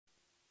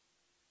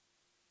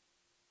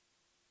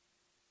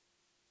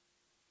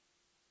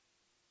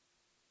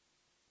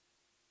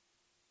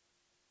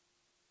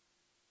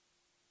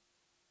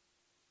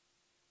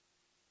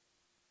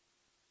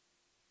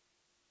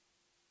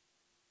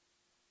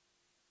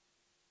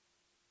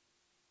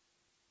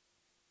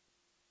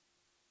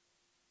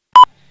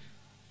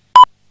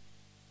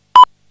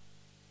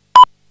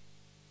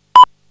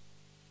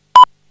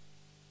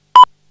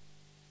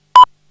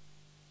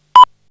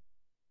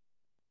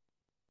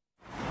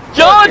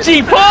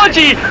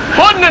Porgy,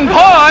 pudding and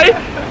pie,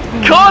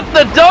 caught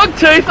the dog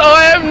tooth.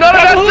 I am not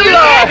about to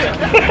die.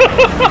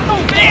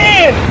 Oh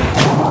man!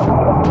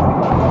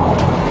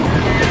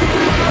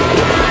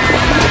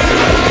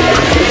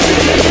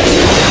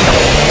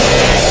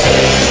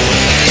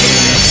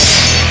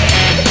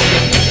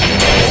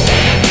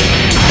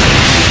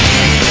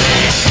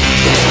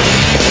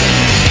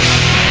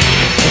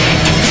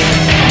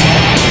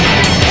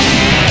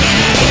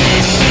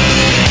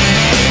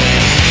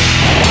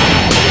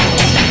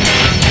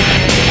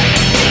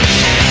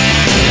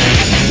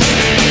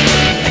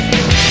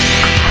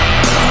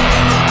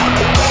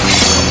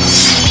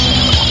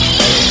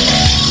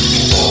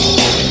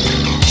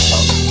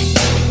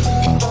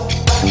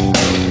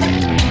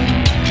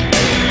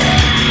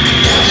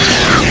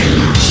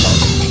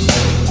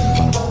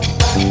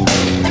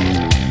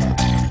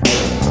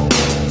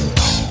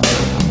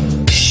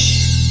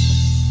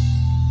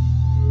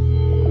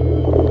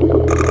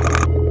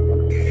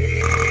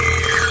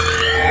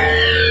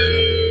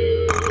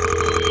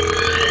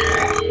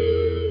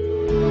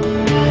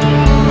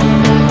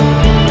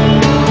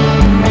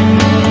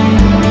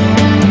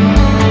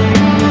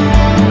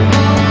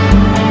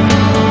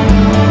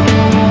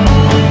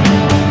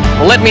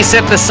 Let me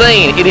set the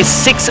scene. It is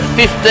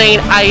 6:15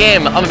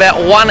 a.m. I'm about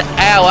 1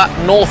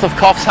 hour north of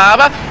Coffs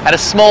Harbour at a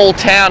small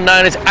town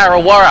known as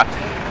Arrawarra.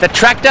 The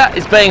tractor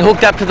is being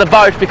hooked up to the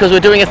boat because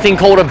we're doing a thing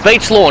called a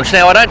beach launch.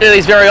 Now, I don't do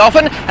these very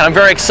often and I'm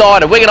very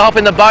excited. We're going to hop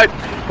in the boat,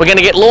 we're going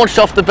to get launched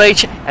off the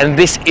beach, and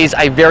this is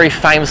a very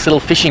famous little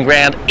fishing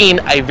ground in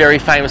a very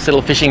famous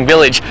little fishing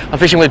village. I'm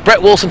fishing with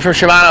Brett Wilson from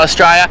Shimano,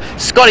 Australia,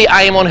 Scotty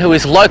Amon, who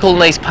is local in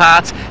these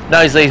parts,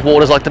 knows these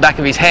waters like the back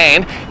of his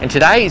hand, and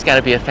today is going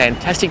to be a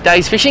fantastic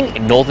day's fishing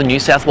in northern New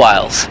South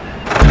Wales.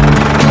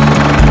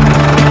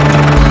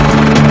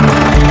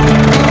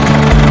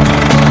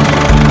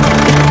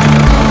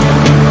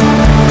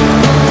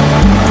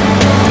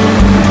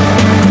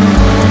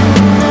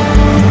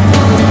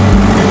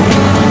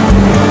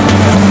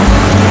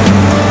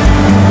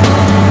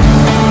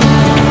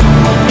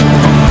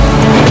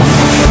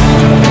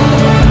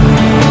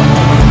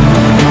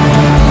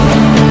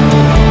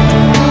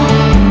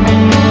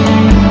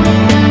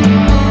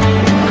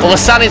 Well,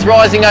 the sun is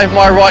rising over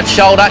my right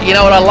shoulder. You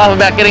know what I love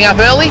about getting up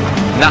early?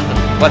 Nothing.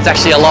 Well, that's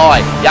actually a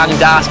lie. Young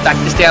Das back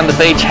just down the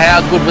beach.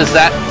 How good was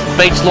that?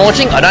 Beach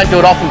launching. I don't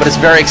do it often, but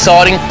it's very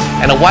exciting.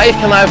 And a wave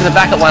came over the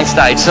back at one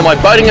stage. So my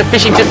boating and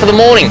fishing tip for the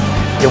morning.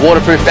 Your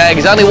waterproof bag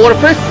is only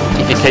waterproof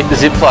if you keep the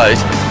zip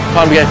closed.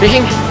 Time to go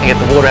fishing and get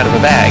the water out of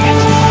the bag.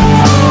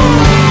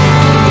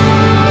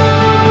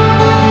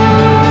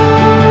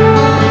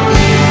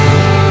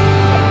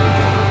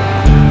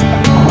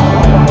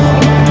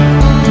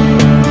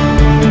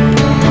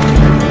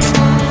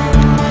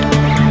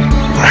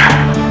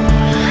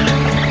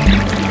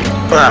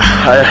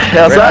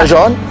 How's that?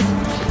 On.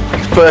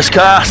 First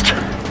cast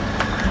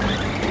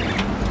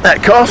at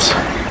Coffs.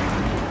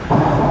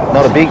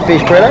 Not a big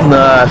fish, Predator?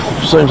 No,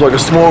 seems like a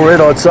small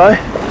red, I'd say.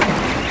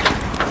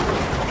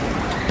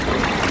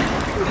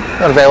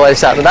 Not a bad way to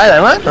start the day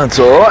though, mate. That's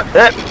all right.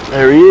 Yep,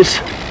 there he is.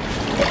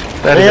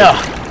 Yeah.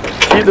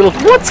 Cute little.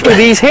 What's with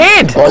his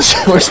head?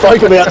 We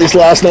spoke about this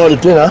last night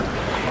at dinner.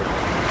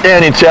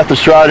 Down in South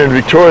Australia and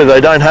Victoria, they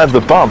don't have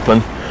the bump,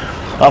 and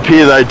up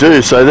here they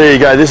do, so there you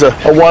go. There's a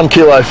 1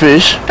 kilo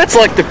fish. That's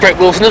like the Brett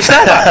Wilson of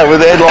snapper.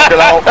 With a head like an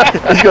old,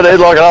 he's got a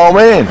head like an old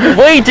man.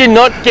 We did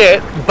not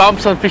get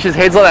bumps on fish's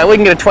heads like that. We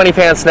can get a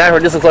 20-pound snapper,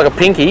 it just looks like a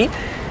pinky.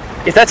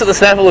 If that's what the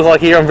snapper looks like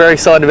here, I'm very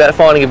excited about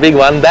finding a big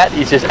one. That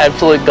is just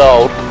absolute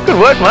gold. Good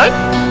work, mate.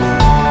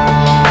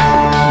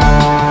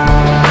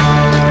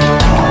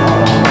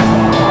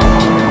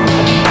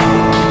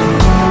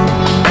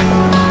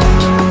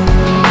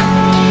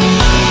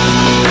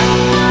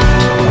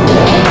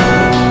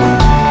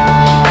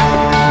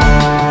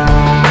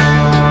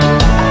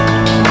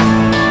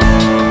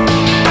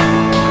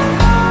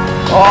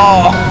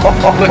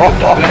 Look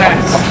at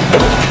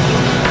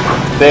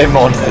that. They're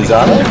monsters,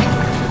 aren't they?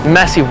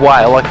 Massive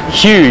whale, like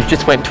huge,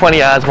 just went 20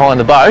 yards behind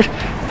the boat.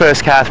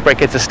 First cast, Brett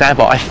gets a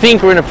snapper. I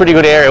think we're in a pretty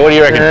good area. What do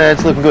you reckon? Yeah,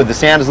 it's looking good. The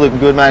sound is looking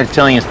good, mate. It's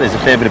telling us there's a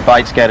fair bit of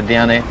bait scattered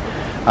down there.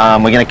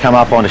 We're going to come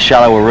up onto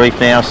shallower reef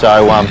now,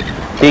 so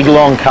big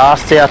long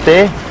casts out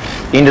there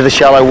into the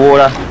shallow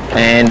water,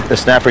 and the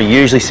snapper are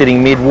usually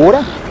sitting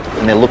mid-water,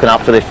 and they're looking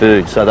up for their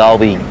food, so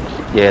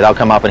they'll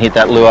come up and hit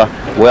that lure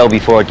well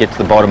before it gets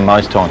to the bottom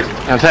most times.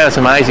 I'll tell you, it's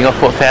amazing. I've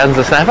caught thousands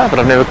of snapper, but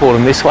I've never caught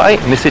them this way,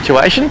 in this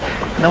situation.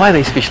 And the way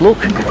these fish look,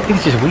 I think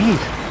it's just weird.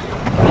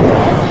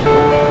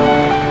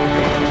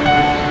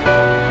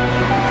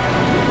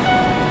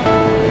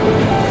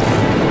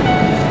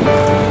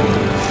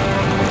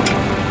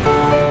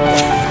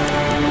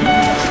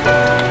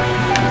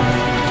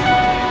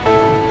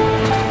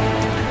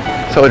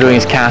 So what we're doing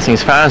is casting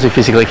as far as we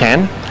physically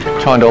can,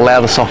 trying to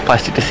allow the soft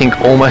plastic to sink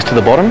almost to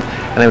the bottom,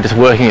 and then we're just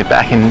working it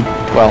back in,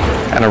 well,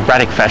 an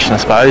erratic fashion, I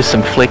suppose.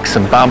 Some flicks,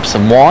 some bumps,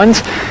 some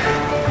winds.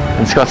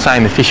 And Scott's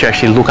saying the fish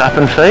actually look up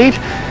and feed,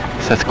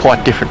 so it's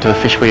quite different to the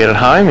fish we get at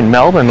home in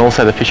Melbourne, and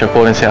also the fish I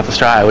caught in South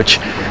Australia, which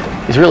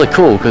is really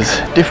cool because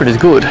different is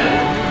good.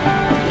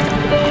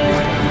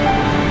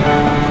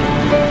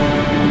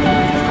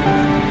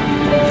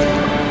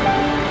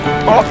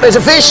 Oh, there's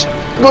a fish.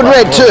 Good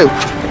red too.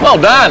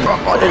 Well done.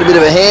 I need a bit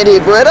of a hand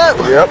here, Bretto.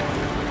 Yep.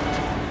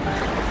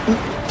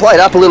 Played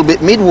up a little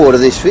bit mid-water,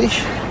 this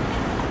fish.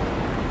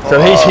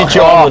 So he's hit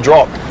you on the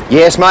drop.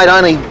 Yes, mate,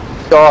 only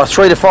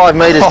 3 to 5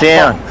 metres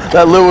down.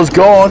 That lure's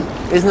gone.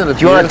 Isn't it a Do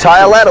you want to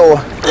tail that or?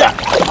 Yeah.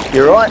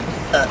 You're right.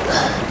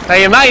 Now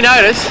you may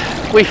notice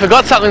we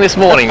forgot something this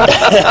morning.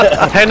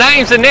 Her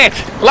name's Annette.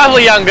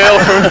 Lovely young girl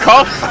from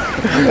Coffs.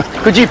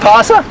 Could you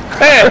pass her?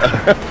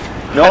 Yeah.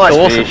 Nice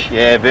awesome. fish.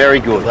 Yeah, very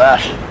good.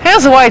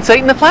 How's the way it's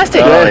eating the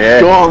plastic? Oh,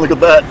 yeah. Go on, look at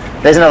that.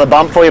 There's another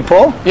bump for you,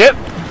 Paul. Yep.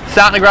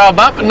 Starting to grow a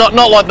bump. Not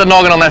like the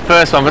noggin on that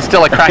first one, but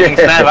still a cracking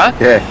snapper.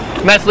 Yeah.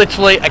 And that's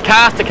literally a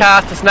cast,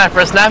 a snapper,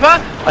 a snapper.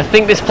 I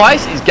think this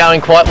place is going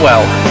quite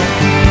well.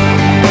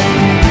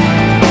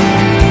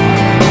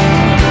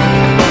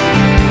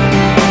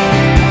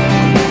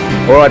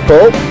 All right,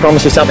 Paul,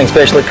 promise you something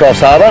special at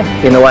Coffs Harbour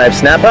in the way of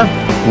snapper.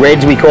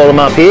 Reds, we call them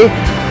up here.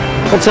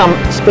 Got some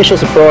special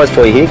surprise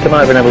for you here. Come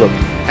over and have a look.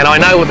 And I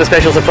know what the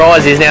special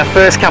surprise is. Now,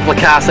 first couple of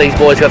casts these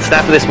boys got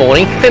snapper this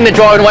morning, then they're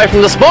driving away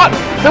from the spot.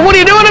 So what are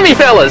you doing to me,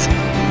 fellas?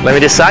 Let me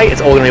just say,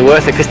 it's all going to be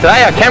worth it, because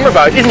today our camera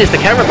boat isn't just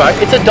a camera boat,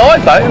 it's a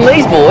dive boat, and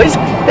these boys,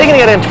 they're going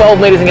to go down 12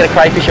 metres and get a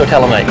crayfish, you're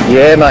telling me.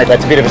 Yeah, mate,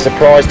 that's a bit of a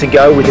surprise to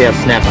go with our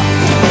snapper.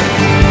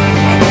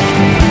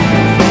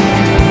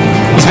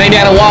 It's been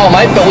down a while,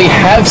 mate, but we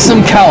have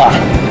some colour.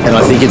 And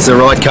I think it's the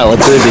right colour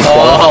too, big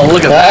fella. Oh,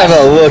 look at that.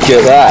 Have a look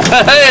at that.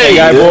 Hey,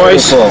 There you go,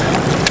 boys.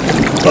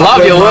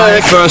 love your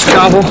work. First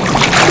couple.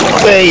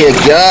 There you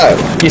go.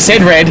 You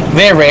said red,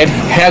 they're red.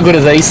 How good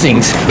are these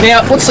things?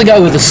 Now, what's the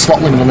go with the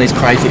slot limit on these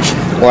crayfish?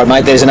 All right,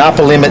 mate, there's an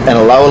upper limit and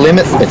a lower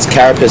limit. It's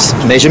carapace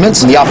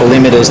measurements. And the upper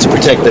limit is to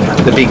protect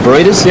the big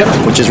breeders,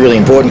 which is really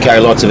important, carry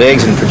lots of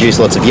eggs and produce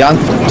lots of young.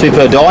 2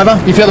 per diver.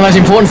 You feel the most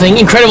important thing,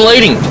 incredible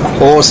eating.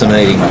 Awesome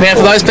eating. Now,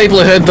 for those people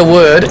who heard the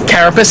word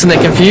carapace and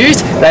they're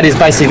confused, that is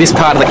basically this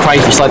part of the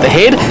crayfish, like the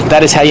head.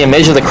 That is how you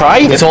measure the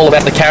cray. It's all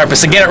about the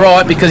carapace. So get it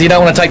right, because you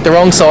don't want to take the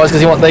wrong size,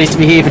 because you want these to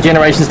be here for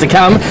generations to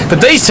come. But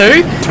these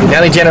two, the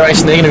only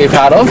generation they're going to be a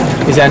part of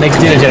is our next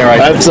dinner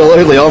generation.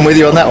 Absolutely, I'm with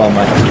you on that one,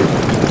 mate.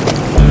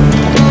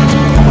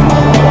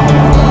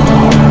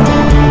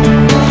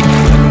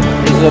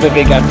 He's a little bit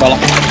big, that fella.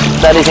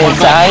 That is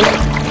insane.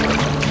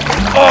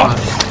 Oh.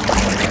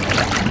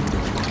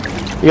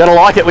 You gotta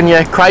like it when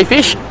your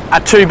crayfish are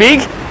too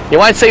big. You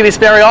won't see this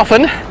very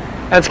often,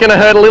 and it's gonna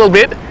hurt a little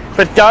bit,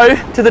 but go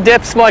to the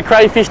depths, my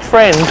crayfished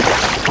friend.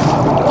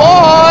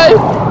 Bye!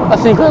 I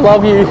think I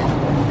love you.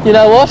 You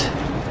know what?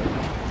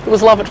 It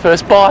was love at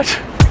first bite.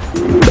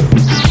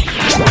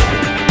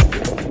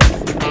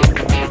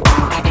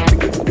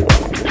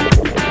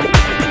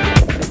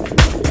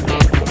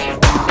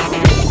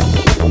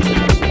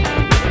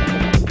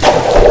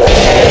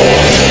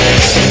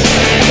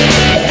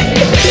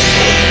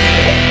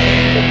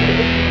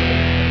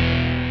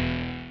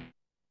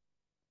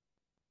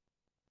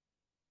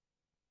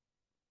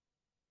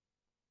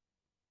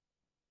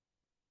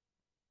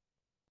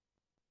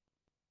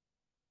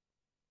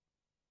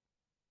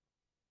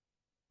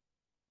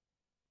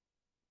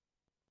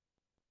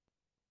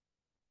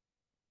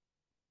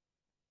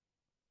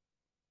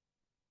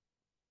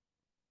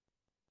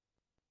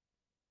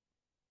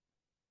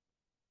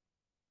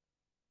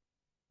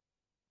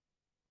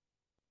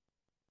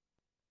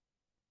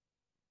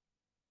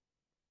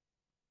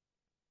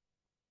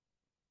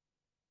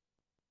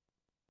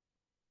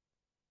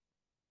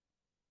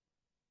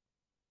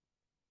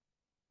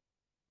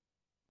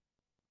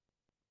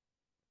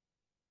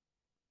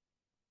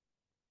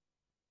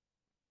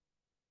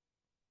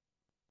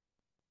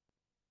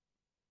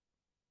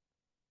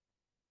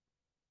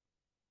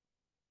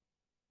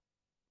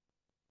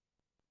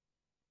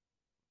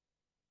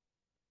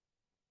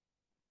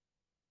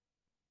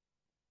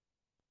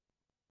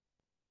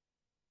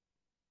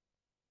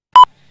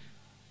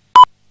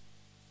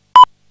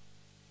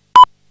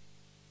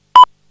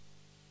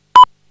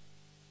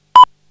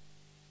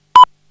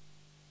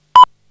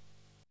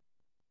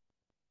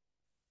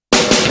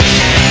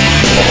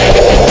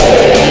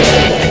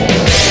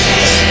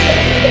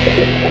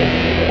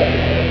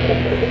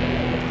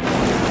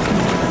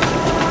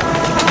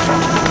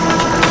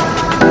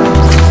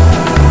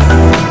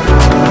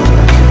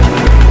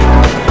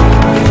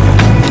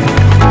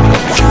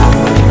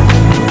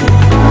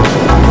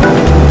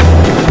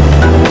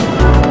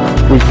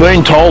 We've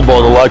been told by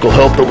the local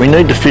help that we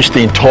need to fish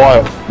the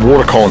entire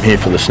water column here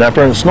for the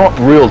snapper, and it's not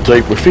real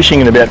deep. We're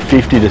fishing in about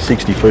 50 to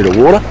 60 feet of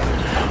water.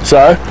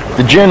 So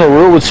the general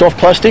rule with soft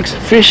plastics,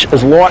 fish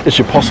as light as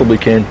you possibly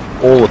can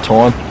all the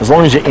time, as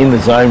long as you're in the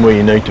zone where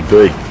you need to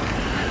be.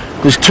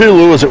 There's 2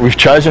 lures that we've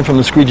chosen from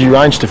the squidgy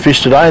range to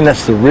fish today, and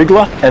that's the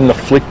wriggler and the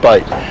flick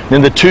bait. Now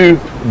they're 2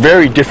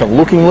 very different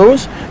looking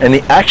lures, and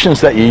the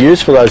actions that you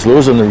use for those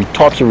lures and the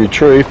types of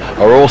retrieve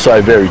are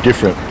also very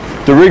different.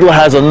 The wriggler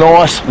has a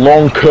nice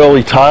long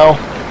curly tail,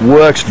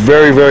 works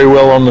very, very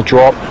well on the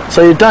drop,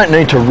 so you don't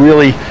need to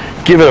really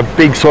give it a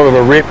big sort of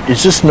a rip. You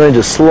just need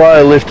to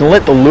slow lift and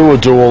let the lure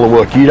do all the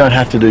work. You don't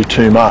have to do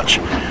too much.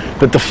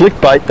 But the flick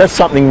bait, that's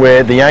something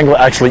where the angler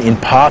actually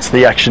imparts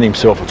the action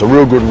himself. It's a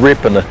real good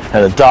rip and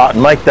a dart,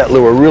 and make that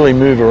lure really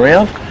move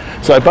around.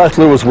 So both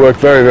lures work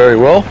very, very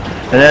well.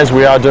 And as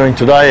we are doing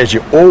today, as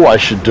you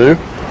always should do,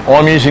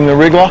 I'm using the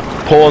wriggler,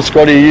 Paul and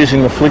Scotty are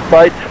using the flick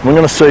bait. We're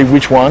going to see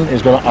which one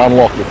is going to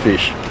unlock the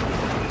fish.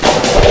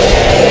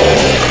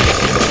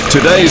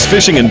 Today's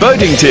fishing and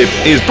boating tip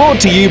is brought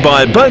to you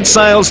by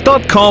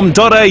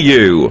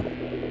boatsales.com.au.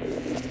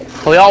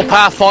 Well, the old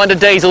Pathfinder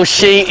Diesel,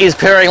 she is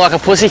purring like a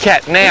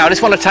pussycat. Now, I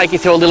just want to take you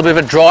through a little bit of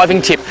a driving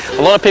tip.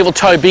 A lot of people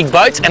tow big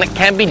boats and it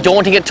can be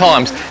daunting at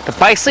times. But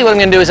basically what I'm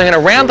going to do is I'm going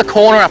to round the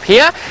corner up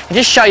here and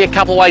just show you a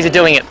couple of ways of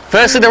doing it.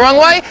 Firstly the wrong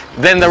way,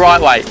 then the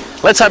right way.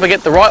 Let's hope I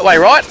get the right way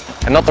right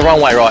and not the wrong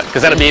way right,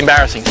 because that'd be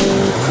embarrassing.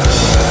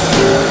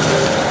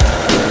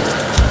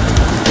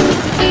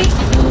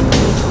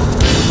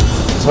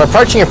 So I'm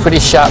approaching a pretty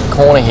sharp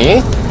corner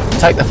here.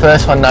 Take the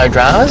first one, no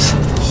dramas.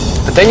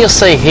 But then you'll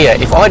see here,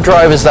 if I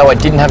drove as though I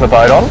didn't have a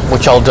boat on,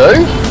 which I'll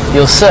do,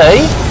 you'll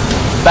see,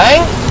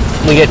 bang,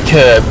 we get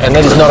curb, and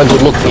that is not a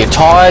good look for your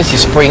tyres, your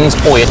springs,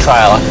 or your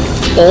trailer.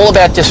 It's all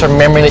about just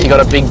remembering that you've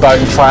got a big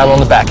boat and trailer on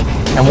the back.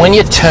 And when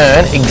you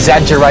turn,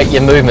 exaggerate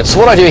your movement.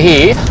 So what I do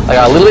here, I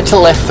go a little bit to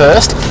the left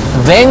first,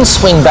 then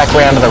swing back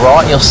round to the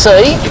right, and you'll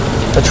see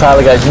the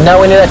trailer goes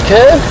nowhere near that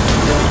curve.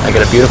 I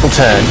get a beautiful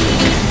turn.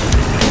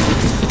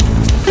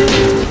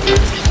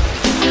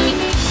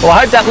 Well,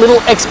 I hope that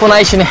little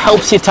explanation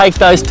helps you take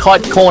those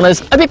tight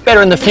corners a bit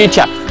better in the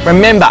future.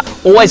 Remember,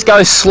 always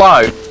go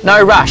slow,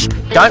 no rush,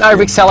 don't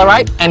over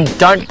accelerate, and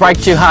don't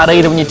brake too hard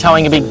either when you're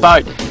towing a big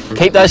boat.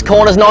 Keep those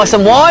corners nice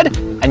and wide,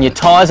 and your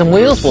tyres and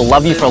wheels will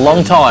love you for a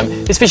long time.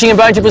 This fishing and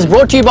boat tip was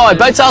brought to you by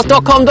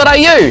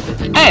boatsales.com.au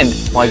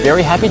and my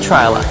very happy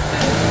trailer.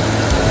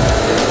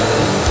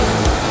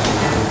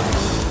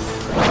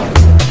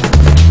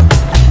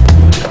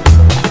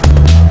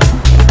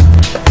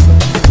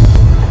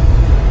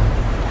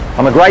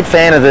 I'm a great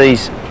fan of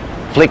these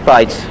flick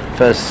baits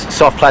for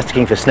soft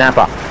plasticking for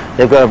snapper.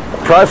 They've got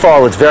a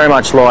profile that's very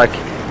much like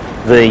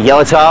the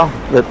yellowtail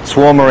that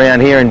swarm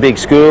around here in big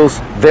schools.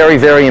 Very,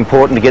 very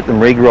important to get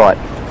them rigged right.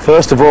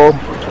 First of all,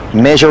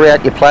 measure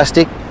out your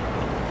plastic,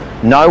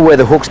 know where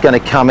the hook's going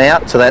to come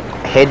out so that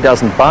head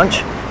doesn't bunch,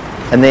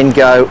 and then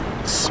go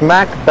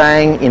smack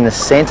bang in the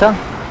centre,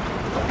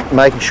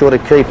 making sure to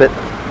keep it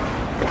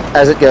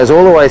as it goes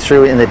all the way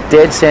through in the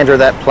dead centre of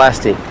that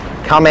plastic.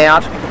 Come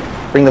out,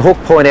 bring the hook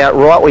point out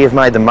right where you've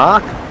made the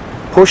mark,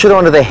 push it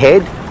onto the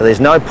head so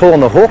there's no pull on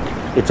the hook.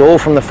 It's all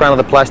from the front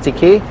of the plastic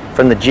here,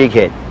 from the jig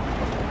head.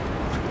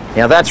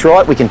 Now that's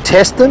right, we can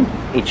test them.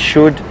 It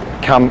should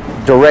come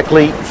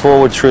directly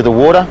forward through the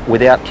water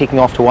without kicking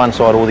off to one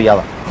side or the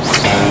other.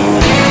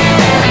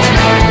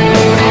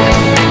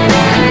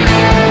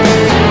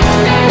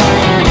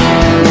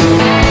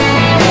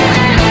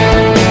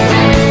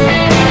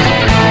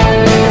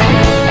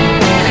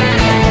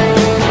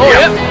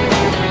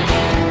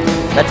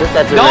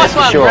 That's a Nice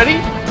one, sure. Freddie.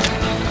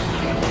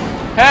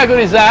 How good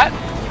is that?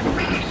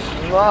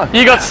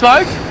 You got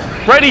smoked?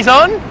 Freddie's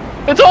on.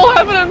 It's all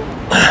happening.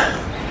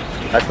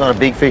 That's not a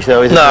big fish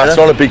though, is it? No, it's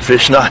not a big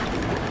fish, no.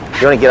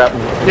 You want to get up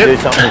and do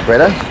something with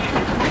Bretto?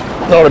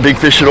 Not a big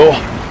fish at all.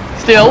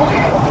 Still.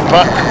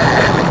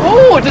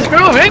 Oh, it just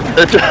grew a bit.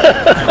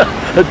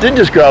 It did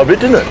just grow a bit,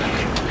 didn't it?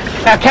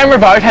 Our camera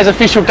boat has a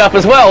fish hooked up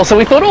as well, so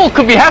we thought, oh, it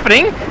could be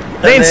happening.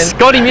 Then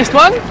Scotty missed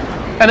one,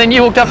 and then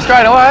you hooked up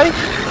straight away.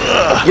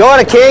 You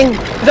want a king?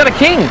 Is that a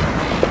king?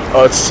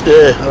 Oh, it's,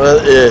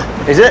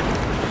 yeah. Is it?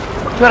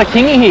 We've got a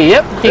kingy here,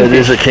 yep. Kingfish. It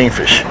is a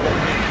kingfish.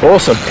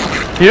 Awesome.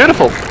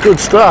 Beautiful. Good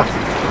stuff.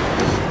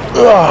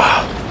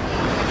 Oh,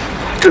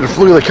 look at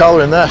the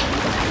colour in that.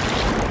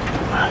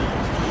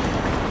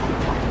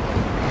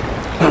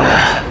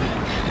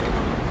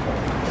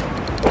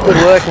 Good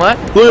work, mate.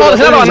 Look Oh, at there's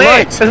another one there.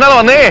 mates. There's another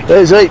one there.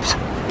 There's heaps.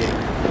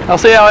 I'll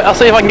see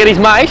if I can get his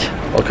mate.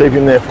 I'll keep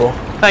him there, Paul.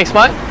 Thanks,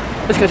 mate.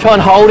 Just going to try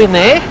and hold him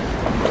there.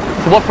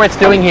 So what Brett's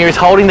doing here is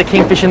holding the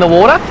kingfish in the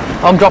water.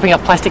 I'm dropping a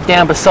plastic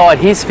down beside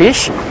his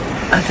fish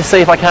to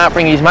see if I can't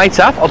bring his mates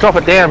up. I'll drop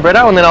it down,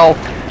 Bretto, and then I'll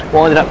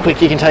wind it up quick.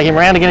 You can take him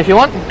around again if you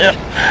want. Yep.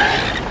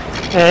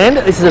 And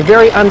this is a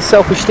very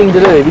unselfish thing to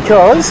do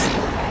because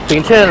we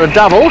can turn it to a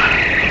double.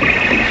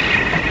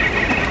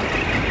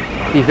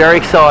 It'll be very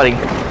exciting.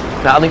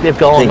 No, I think they've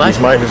gone, mate. His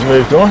mate has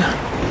moved on.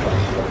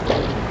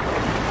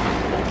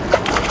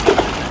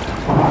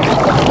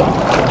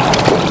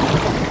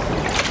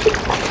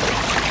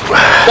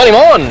 Got him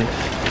on.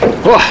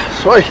 Oh,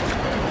 sweet.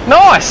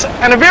 Nice,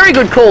 and a very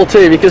good call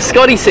too, because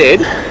Scotty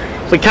said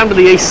if we come to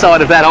the east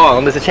side of that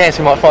island, there's a chance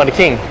we might find a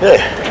king.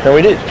 Yeah, and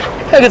we did.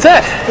 How good's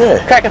that?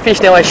 Yeah. Cracker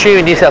fish. Now I assume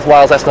in New South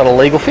Wales that's not a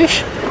legal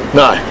fish,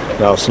 No,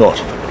 it's not.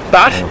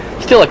 but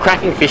still a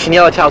cracking fish. And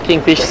yellowtail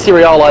kingfish,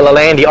 Cereolo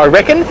lalandi, I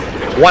reckon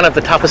one of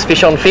the toughest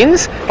fish on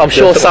fins. I'm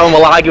sure someone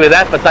will argue with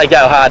that, but they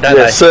go hard, don't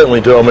Yeah, they?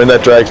 certainly do. I mean,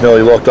 that drag's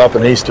nearly locked up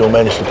and he still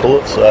managed to pull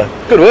it, so.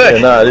 Good work.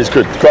 Yeah, no, it is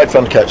good. Great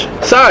fun to catch.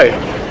 So,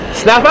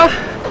 snapper,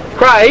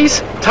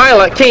 crays,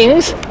 tailor,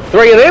 kings,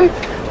 3 of them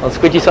on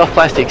squidgy soft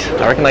plastics.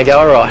 I reckon they go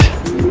all right.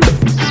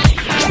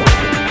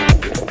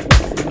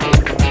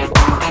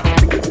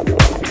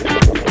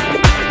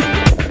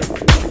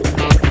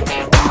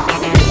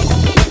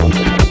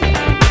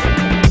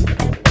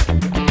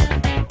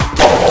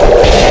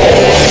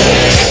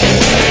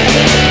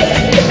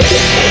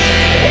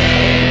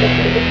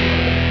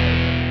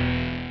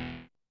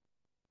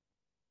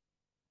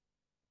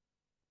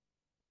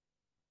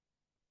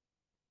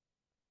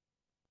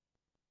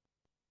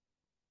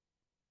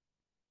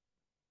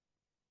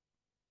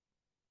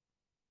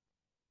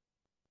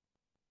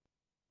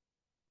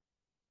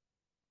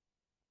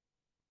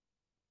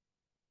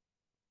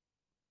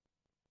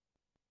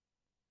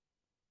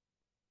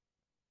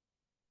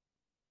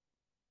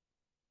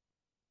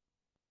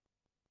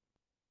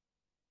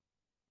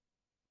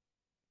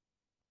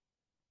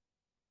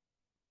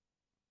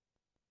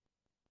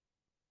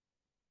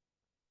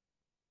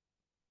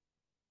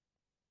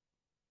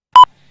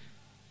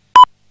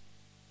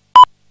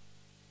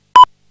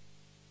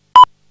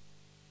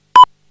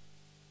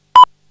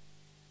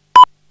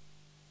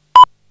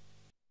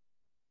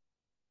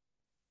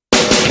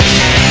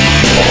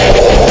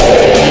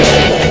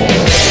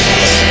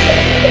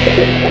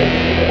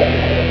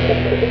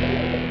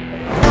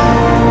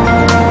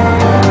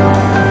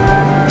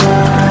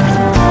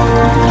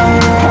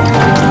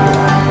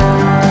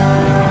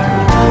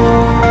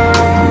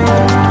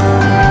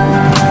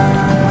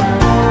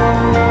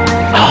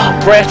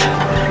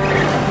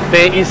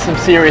 There is some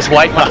serious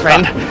weight, my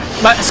friend.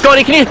 Mate,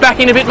 Scotty, can you just back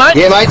in a bit, mate?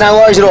 Yeah, mate, no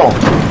worries at all.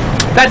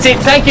 That's it,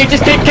 thank you.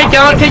 Just keep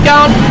going, keep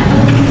going.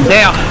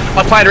 Now,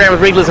 I played around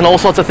with wrigglers and all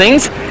sorts of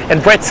things,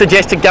 and Brett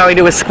suggested going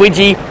to a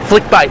squidgy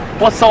flick bait.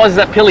 What size is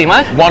that pilly,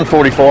 mate?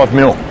 145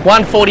 mil.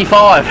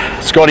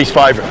 145. Scotty's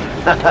favourite.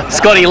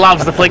 Scotty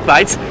loves the flick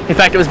baits. In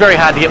fact, it was very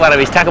hard to get one of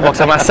his tackle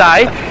box, I must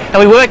say. And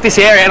we worked this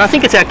area, and I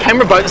think it's our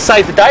camera boat that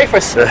saved the day for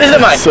us, isn't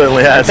it, mate? It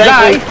certainly has.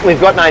 Today, We've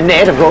got no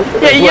net, of course.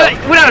 yeah,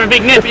 we don't have a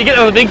big net, but you get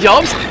on the big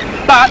jobs.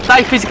 But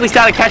they physically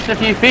started catching a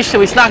few fish, so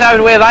we snuck over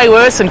to where they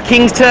were. Some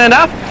kings turned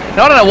up.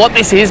 Now, I don't know what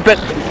this is, but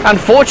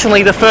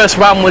unfortunately the first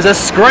run was a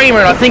screamer,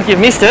 and I think you've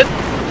missed it.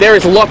 There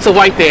is lots of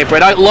weight there,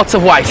 Bretto, lots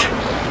of weight.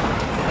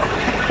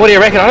 What do you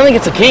reckon? I don't think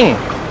it's a king.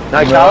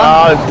 No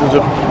colour?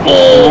 No,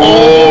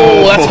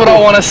 Oh, that's what I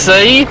want to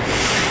see.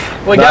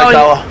 We're No going,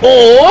 colour.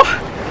 or,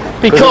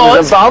 because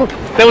There's a bump?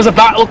 there was a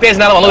bump. Look, there's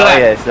another one, look at that.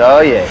 Yes,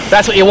 oh yes.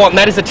 That's what you want, and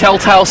that is a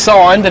telltale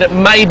sign that it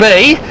may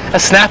be a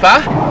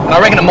snapper, and I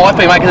reckon it might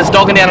be, mate, because it's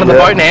dogging down on the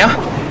boat now.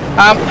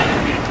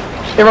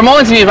 It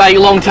reminds me of a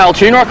long-tailed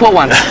tuna I caught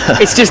once.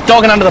 It's just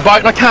dogging under the boat,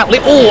 and I can't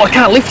lift. Oh, I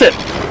can't lift it.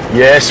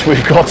 yes,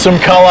 we've got some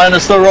colour, and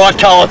it's the right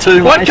colour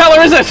too, What mate.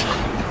 colour is it?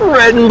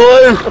 Red and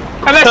blue.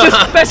 And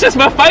that's just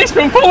my face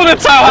from pulling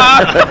it so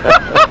hard.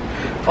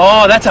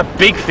 Oh, that's a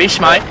big fish,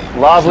 mate.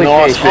 Lovely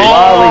Nice fish. fish.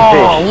 Lovely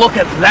Oh, fish. look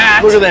at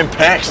that. Look at them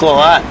packs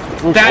like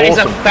that. Looks That is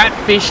awesome. a fat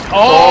fish.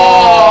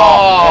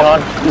 Oh,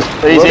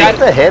 Easy. Look at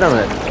the head on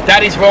it.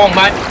 that is wrong,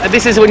 mate.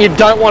 This is when you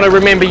don't want to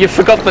remember you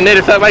forgot the net,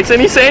 if that makes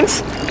any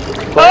sense.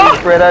 Please,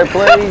 Bretto,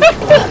 please.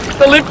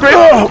 The lip grip.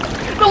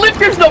 The lip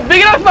grip's not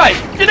big enough, mate.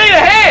 You need a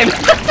hand.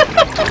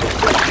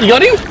 You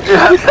got him?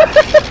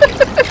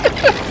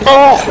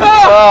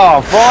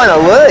 Oh,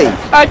 finally.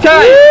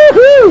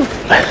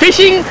 Okay.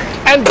 Fishing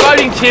and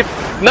boating tip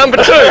number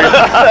 2.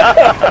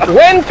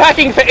 When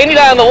packing for any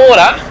day on the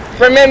water,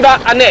 remember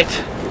a net.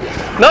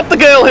 Not the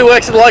girl who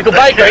works at the local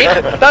bakery,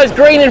 those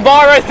green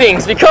Enviro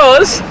things,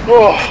 because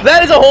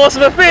that is a horse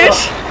of a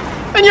fish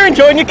and you're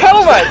enjoying your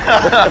cuddle, mate.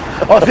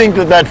 I think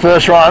that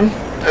first run,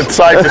 it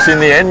saved us in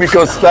the end,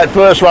 because that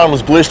first run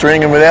was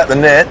blistering, and without the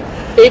net,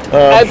 It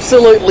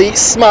absolutely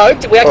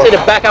smoked. We actually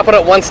had to back up on it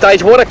at one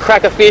stage. What a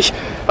cracker fish.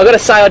 I've got to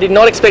say, I did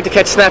not expect to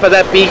catch snapper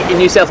that big in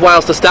New South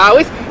Wales to start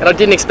with, and I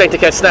didn't expect to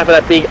catch snapper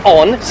that big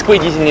on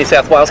squidgies in New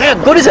South Wales. How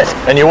good is it?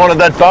 and you wanted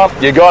that bump,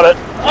 you got it.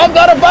 I've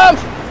got a bump.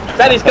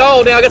 That is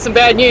gold. Now, I got some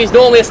bad news.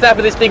 Normally a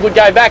snapper this big would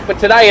go back, but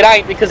today it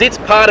ain't, because it's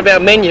part of our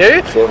menu.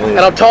 Certainly And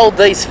is. I'm told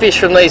these fish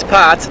from these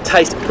parts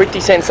taste pretty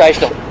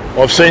sensational.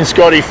 I've seen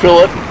Scotty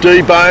fillet,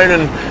 debone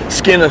and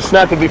skin a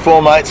snapper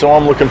before, mate, so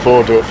I'm looking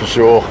forward to it for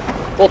sure.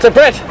 Well, to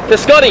Brett, to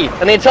Scotty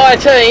and the entire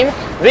team,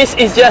 this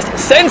is just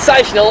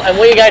sensational, and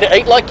we're going to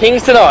eat like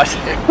kings tonight.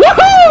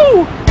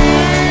 Woohoo!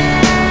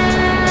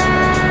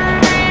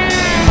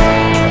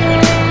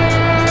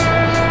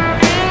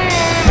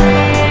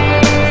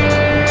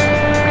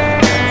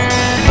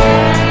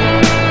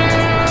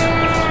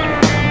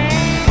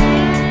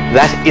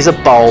 That is a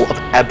bowl of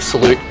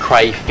absolute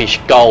crayfish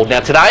gold.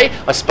 Now today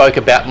I spoke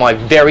about my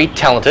very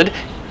talented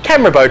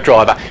camera boat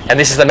driver, and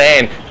this is the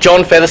man,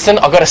 John Featherston.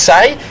 I've got to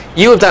say,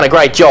 you have done a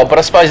great job, but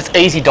I suppose it's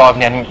easy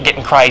diving down and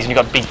getting crazy and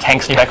you've got big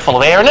tanks in your back full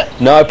of air in it.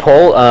 No,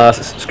 Paul,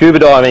 scuba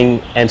diving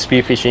and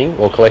spearfishing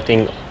or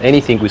collecting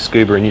anything with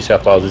scuba in New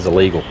South Wales is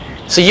illegal.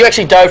 So you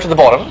actually dove to the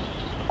bottom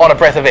on a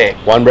breath of air.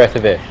 One breath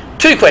of air.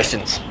 2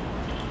 questions.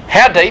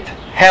 How deep?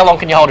 How long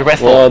can you hold your breath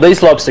for? Well,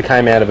 these lobster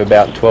came out of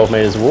about 12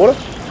 metres of water.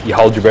 You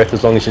hold your breath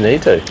as long as you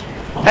need to.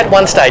 At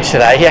one stage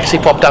today, he actually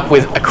popped up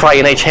with a cray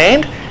in each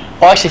hand.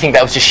 I actually think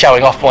that was just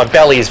showing off. My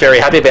belly is very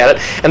happy about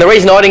it. And the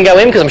reason I didn't go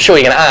in, because I'm sure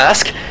you're going to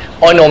ask,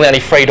 I normally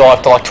only free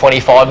dive to like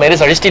 25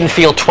 metres. I just didn't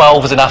feel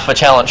 12 was enough of a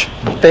challenge.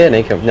 Fair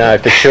dinkum. No,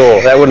 for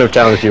sure. That wouldn't have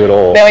challenged you at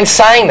all. Now, in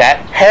saying that,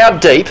 how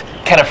deep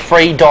can a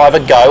free diver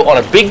go on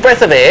a big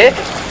breath of air,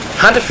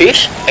 hunt a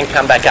fish, and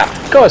come back up?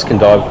 Guys can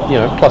dive,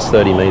 plus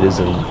 30 metres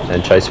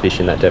and chase fish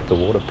in that depth of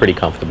water pretty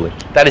comfortably.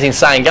 That is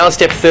insane. Go and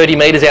step 30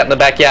 metres out in the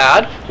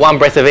backyard, one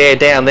breath of air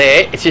down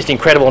there. It's just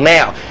incredible.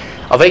 Now,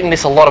 I've eaten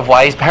this a lot of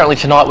ways. Apparently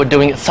tonight we're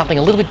doing something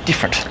a little bit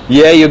different.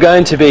 Yeah, you're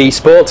going to be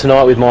sport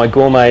tonight with my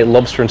gourmet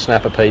lobster and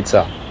snapper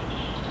pizza.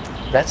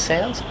 That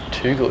sounds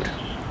too good.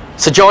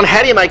 So John,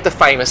 how do you make the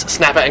famous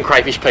snapper and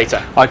crayfish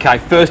pizza? Okay,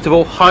 first of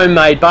all,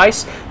 homemade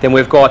base. Then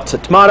we've got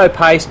tomato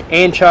paste,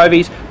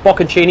 anchovies,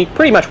 bocconcini,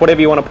 pretty much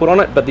whatever you want to put on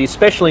it. But the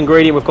special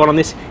ingredient we've got on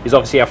this is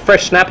obviously our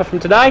fresh snapper from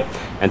today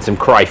and some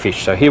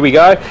crayfish. So here we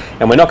go.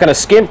 And we're not going to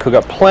skimp. We've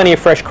got plenty of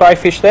fresh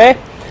crayfish there.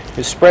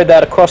 Just spread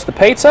that across the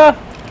pizza.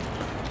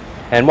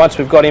 And once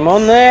we've got him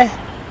on there,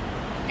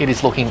 It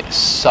is looking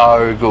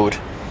so good.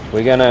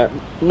 we're going to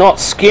not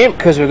skimp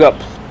because we've got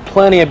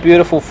plenty of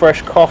beautiful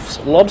fresh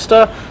Coffs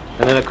lobster.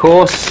 And then, of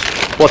course,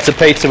 what's a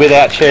pizza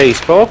without cheese,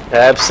 Paul?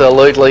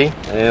 Absolutely.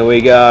 There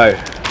we go.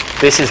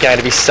 This is going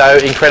to be so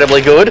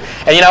incredibly good.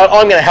 And you know what?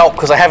 I'm going to help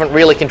because I haven't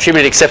really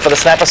contributed except for the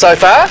snapper so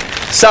far.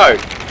 So,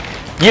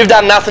 you've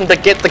done nothing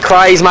but get the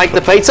craze, make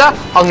the pizza.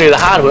 I'm going to do the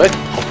hard work.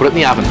 I'll put it in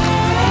the oven.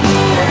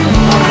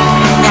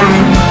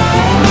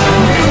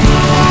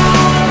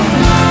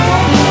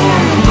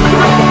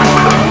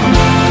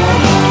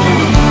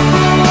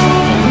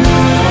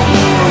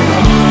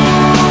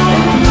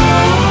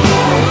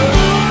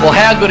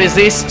 good is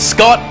this?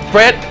 Scott,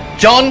 Brett,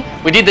 John,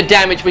 we did the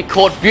damage. We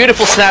caught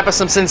beautiful snapper,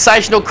 some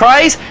sensational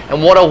crays,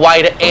 and what a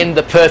way to end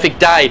the perfect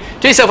day.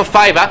 Do yourself a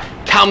favour,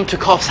 come to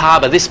Coffs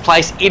Harbour. This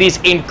place, it is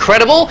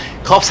incredible.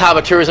 Coffs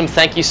Harbour Tourism,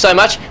 thank you so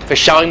much for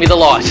showing me the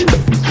light.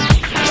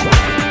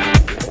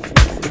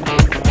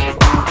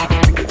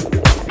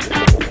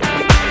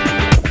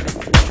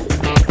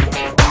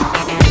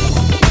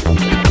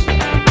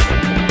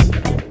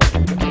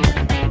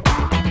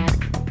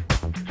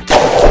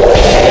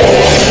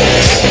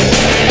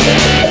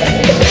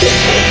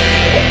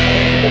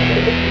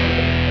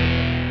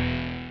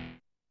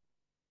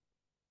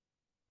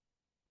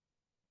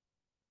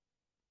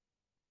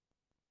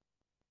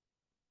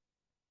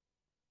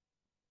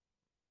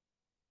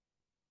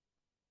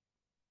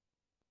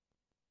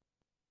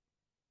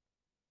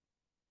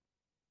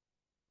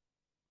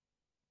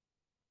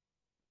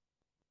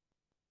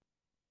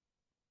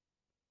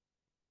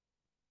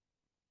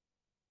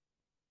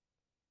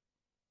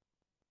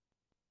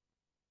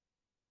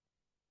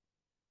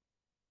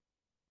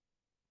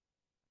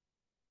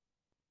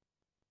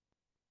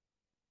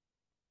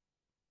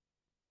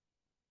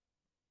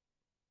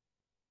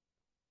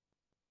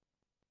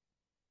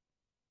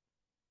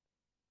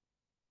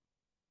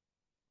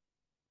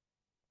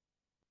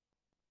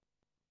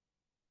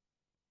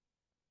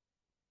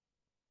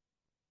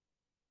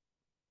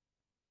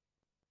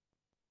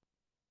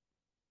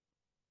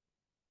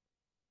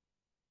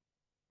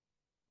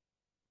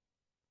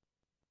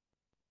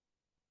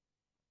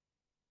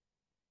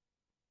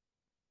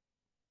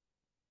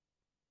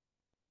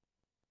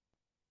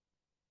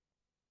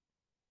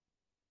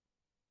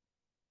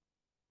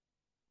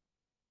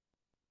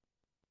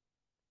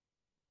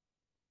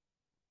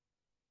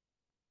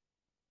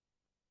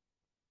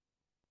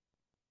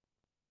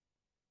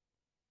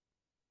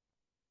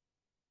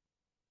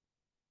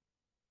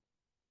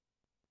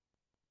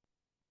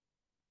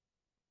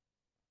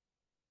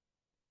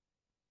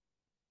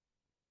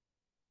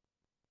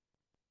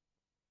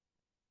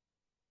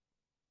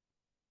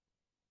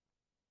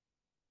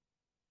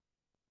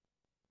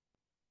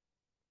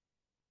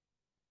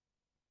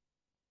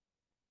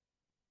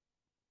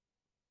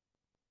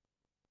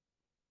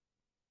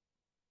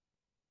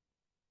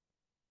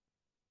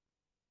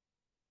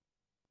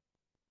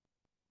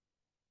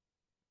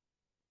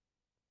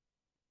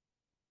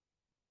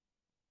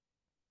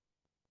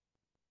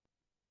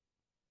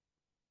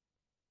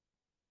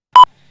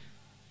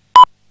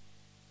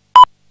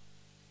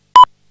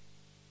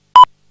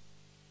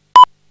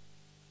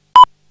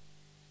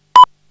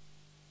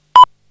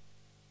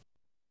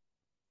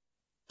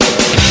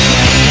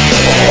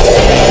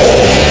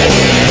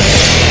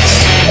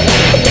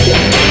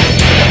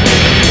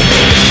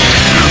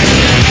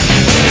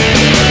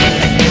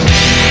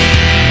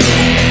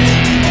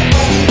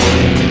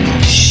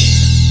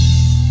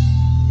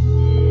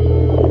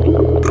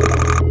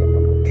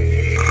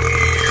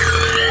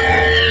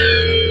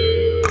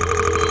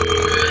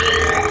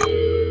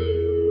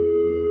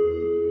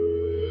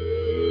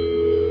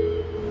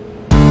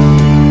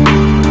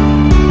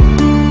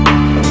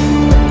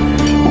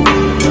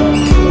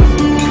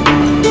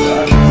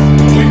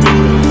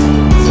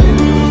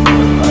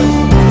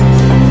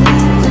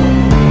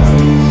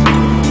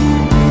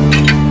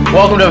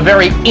 Welcome to a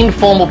very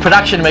informal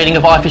production meeting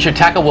of iFish at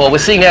Tackle World. We're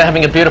sitting there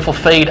having a beautiful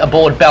feed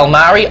aboard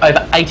Balmari,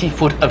 over 80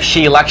 foot of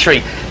sheer luxury.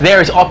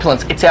 There is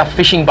Opulence, it's our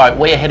fishing boat.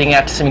 We are heading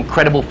out to some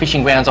incredible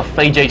fishing grounds off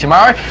Fiji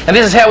tomorrow, and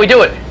this is how we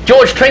do it.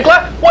 George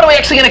Trinkler, what are we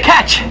actually going to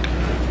catch?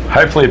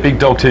 Hopefully a big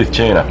dogtooth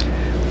tuna.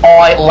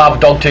 I love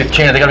dogtooth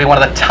tuna. They're going to be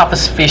one of the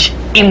toughest fish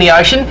in the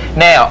ocean.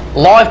 Now,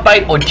 live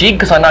bait or jig,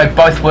 because I know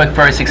both work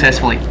very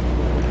successfully.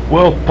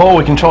 Well, Paul,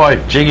 we can try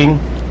jigging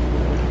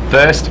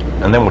first,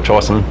 and then we'll try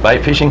some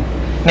bait fishing.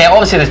 Now,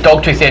 obviously there's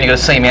dogtooth there and you've got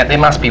to see them out. There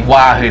must be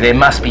wahoo, there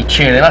must be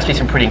tuna, there must be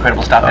some pretty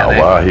incredible stuff out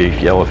there. Wahoo,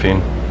 yellowfin,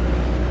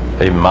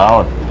 even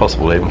marlin.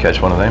 Possible to even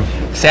catch one of them.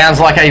 Sounds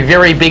like a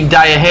very big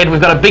day ahead.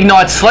 We've got a big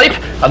night's sleep.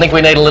 I think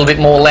we need a little bit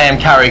more lamb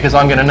curry because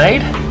I'm going to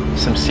need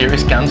some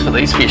serious guns for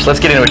these fish.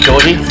 Let's get into it,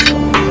 Georgie.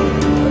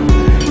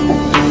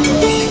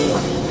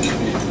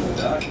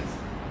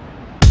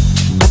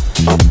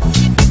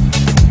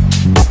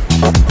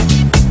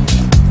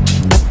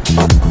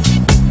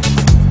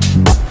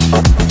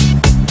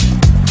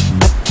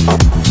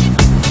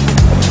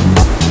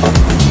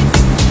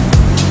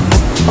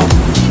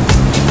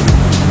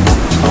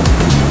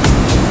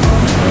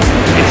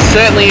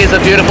 Certainly is a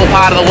beautiful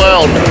part of the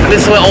world.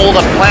 This is where all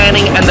the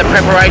planning and the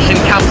preparation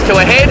comes to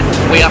a head.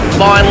 We are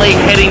finally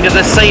heading to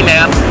the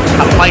seamount,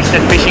 a place that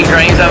fishing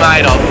dreams are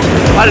made of.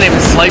 I didn't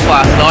even sleep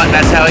last night, and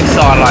that's how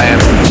excited I am.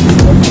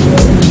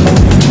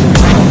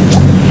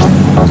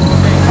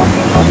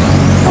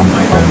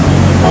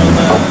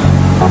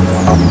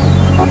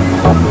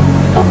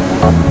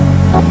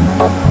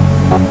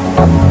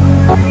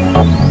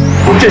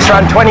 We've just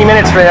run 20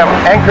 minutes from our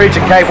anchorage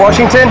at Cape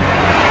Washington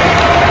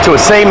to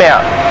a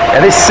seamount. Now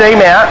this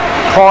seamount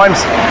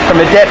climbs from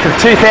a depth of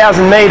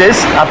 2,000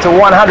 metres up to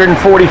 145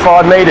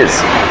 metres.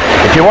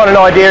 If you want an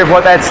idea of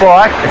what that's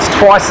like, it's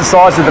twice the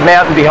size of the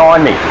mountain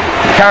behind me.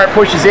 The current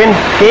pushes in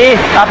here,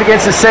 up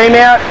against the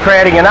seamount,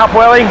 creating an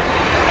upwelling,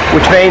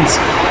 which means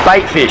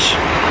bait fish.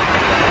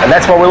 And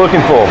that's what we're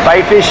looking for,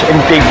 bait fish and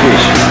big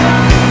fish.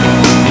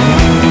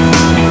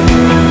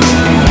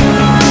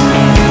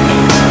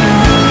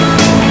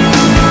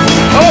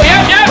 Oh,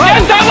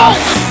 yep, double!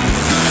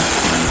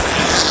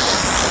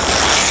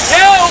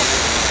 Help!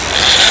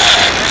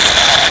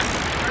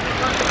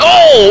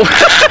 Oh!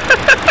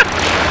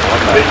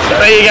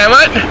 There you go,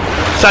 mate.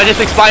 So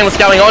just explain what's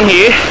going on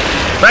here.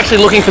 We're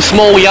actually looking for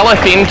small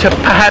yellowfin to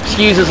perhaps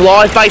use as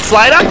live baits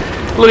later.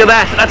 Look at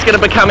that, that's going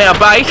to become our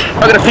bait.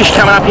 I've got a fish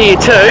coming up here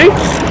too.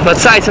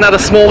 Let's say it's another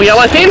small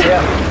yellowfin.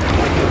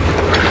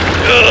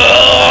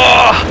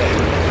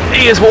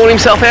 He has worn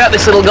himself out,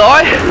 this little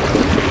guy.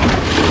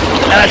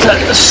 And it's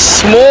a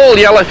small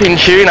yellowfin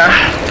tuna.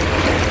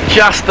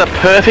 Just the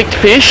perfect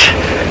fish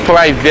for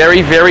a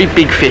very, very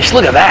big fish.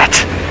 Look at that.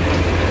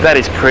 That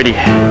is pretty.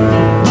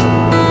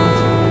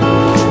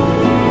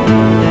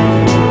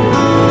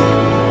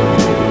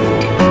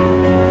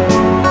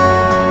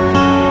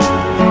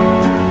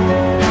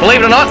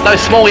 Believe it or not,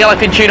 those small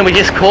yellowfin tuna we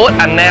just caught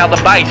are now the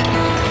bait.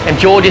 And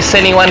George is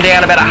sending one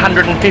down about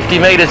 150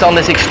 metres on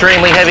this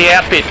extremely heavy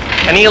outfit.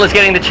 And Eel is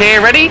getting the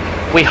chair ready.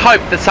 We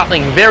hope that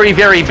something very,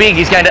 very big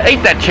is going to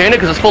eat that tuna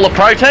because it's full of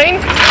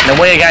protein. And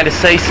we're going to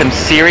see some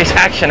serious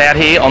action out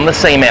here on the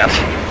seamount.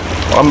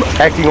 I'm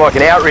acting like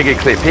an outrigger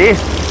clip here.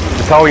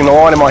 Just holding the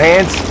line in my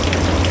hands,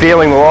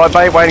 feeling the live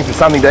bait, waiting for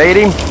something to eat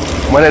him.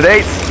 When it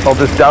eats, I'll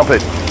just dump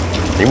it.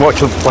 And watch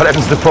what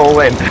happens to Paul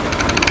then.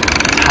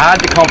 Hard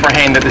to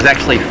comprehend that there's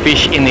actually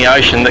fish in the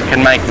ocean that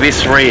can make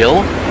this reel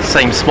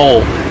seem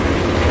small.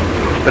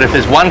 But if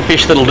there's one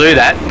fish that'll do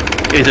that,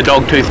 it is a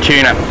dog-toothed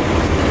tuna.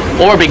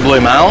 Or a big blue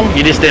marlin,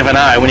 you just never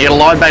know. When you get a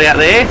live bait out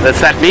there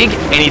that's that big,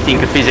 anything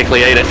could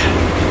physically eat it.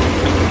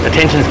 The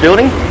tension's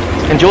building,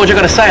 and George, I've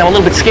got to say, I'm a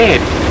little bit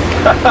scared.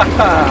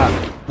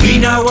 We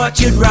know what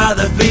you'd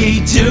rather be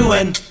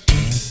doing.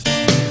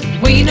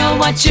 We know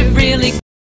what you're really